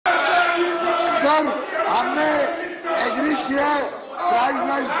Sir, हमने agree किया है, प्राइस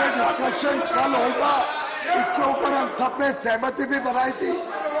राइज पे डिस्कशन कल होगा, इसके ऊपर हम सब ने सहमति भी बनाई थी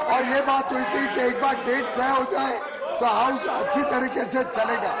और ये बात हुई थी कि एक बार डेट तय हो जाए तो हाउस अच्छी तरीके से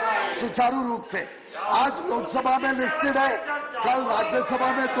चलेगा, सुचारू रूप से। आज लोकसभा में लिस्टेड है, कल राज्यसभा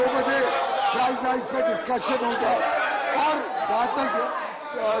में 2 बजे प्राइस राइज पे डिस्कशन होगा और जहां तक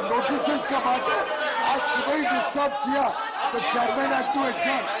नोटिस का बात है, आज सुबह ही डिस्टर्ब किया तो चेयरमैन हैड टू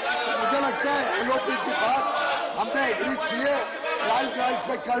एडजर्न। तो मुझे लगता है एलओपी की बात हमने एग्री की है, प्राइस राइज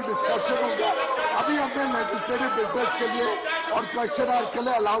पे कल डिस्कशन होगा। अभी हमने लेजिस्लेटिव बिजनेस के लिए और क्वेश्चन आवर के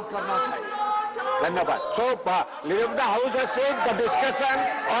लिए अलाउ करना चाहिए। धन्यवाद। So, Leader of the House has said the discussion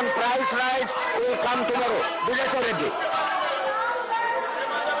on price rise will come tomorrow. Vijay Reddy.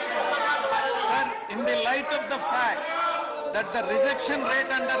 Sir, in the light of the fact that the rejection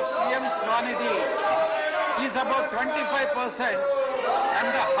rate under PM Swanidhi is about 25% and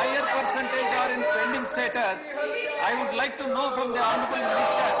the higher percentage are in pending status, I would like to know from the Honorable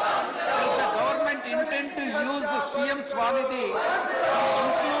Minister, does the government intend to use this PM Swanidhi to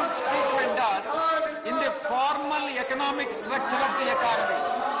include street vendors in the formal economic structure of the economy?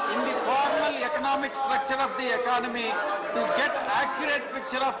 In the formal economic structure of the economy to get accurate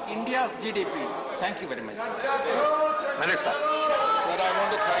picture of India's GDP. Thank you very much. Minister. Sir, I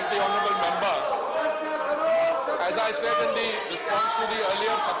want to thank the honourable member. As I said in the response to the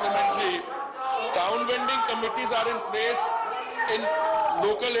earlier supplementary, downwinding committees are in place in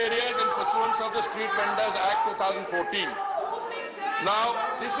local areas in pursuance of the Street Vendors Act 2014. Now,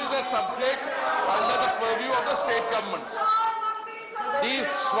 this is a subject under the purview of the state governments. The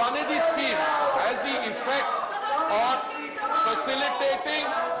Swanidhi scheme has the effect on facilitating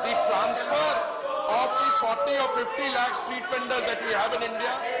the transfer of the 40 or 50 lakh street vendors that we have in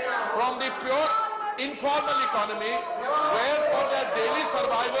India from the pure informal economy, where for their daily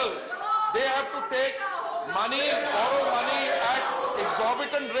survival they have to take money, borrow money at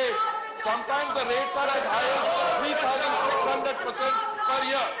exorbitant rates. Sometimes the rates are as high as 3,600% per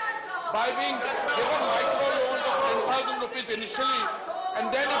year, by being given micro loans of 10,000 rupees initially, and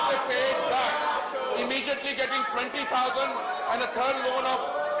then if they pay it back, immediately getting 20,000 and a third loan of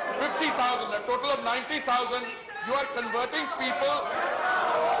 50,000, a total of 90,000. You are converting people,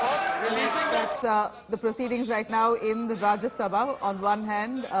 first releasing them. That's the proceedings right now in the Rajya Sabha. On one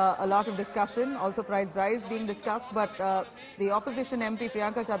hand, a lot of discussion, also price rise being discussed, but the opposition MP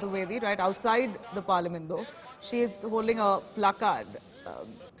Priyanka Chaturvedi, right outside the parliament though, she is holding a placard,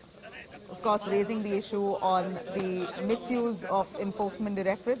 of course raising the issue on the misuse of Enforcement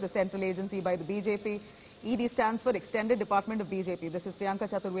Directorate, the central agency by the BJP. ED stands for Extended Department of BJP. This is Priyanka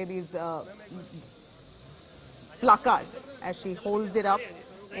Chaturvedi's placard as she holds it up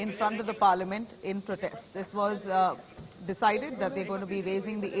in front of the parliament in protest. This was decided that they're going to be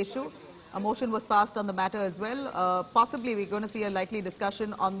raising the issue. A motion was passed on the matter as well. Possibly we're going to see a likely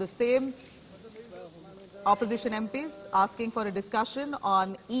discussion on the same. Opposition MPs asking for a discussion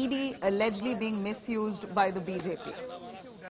on ED allegedly being misused by the BJP.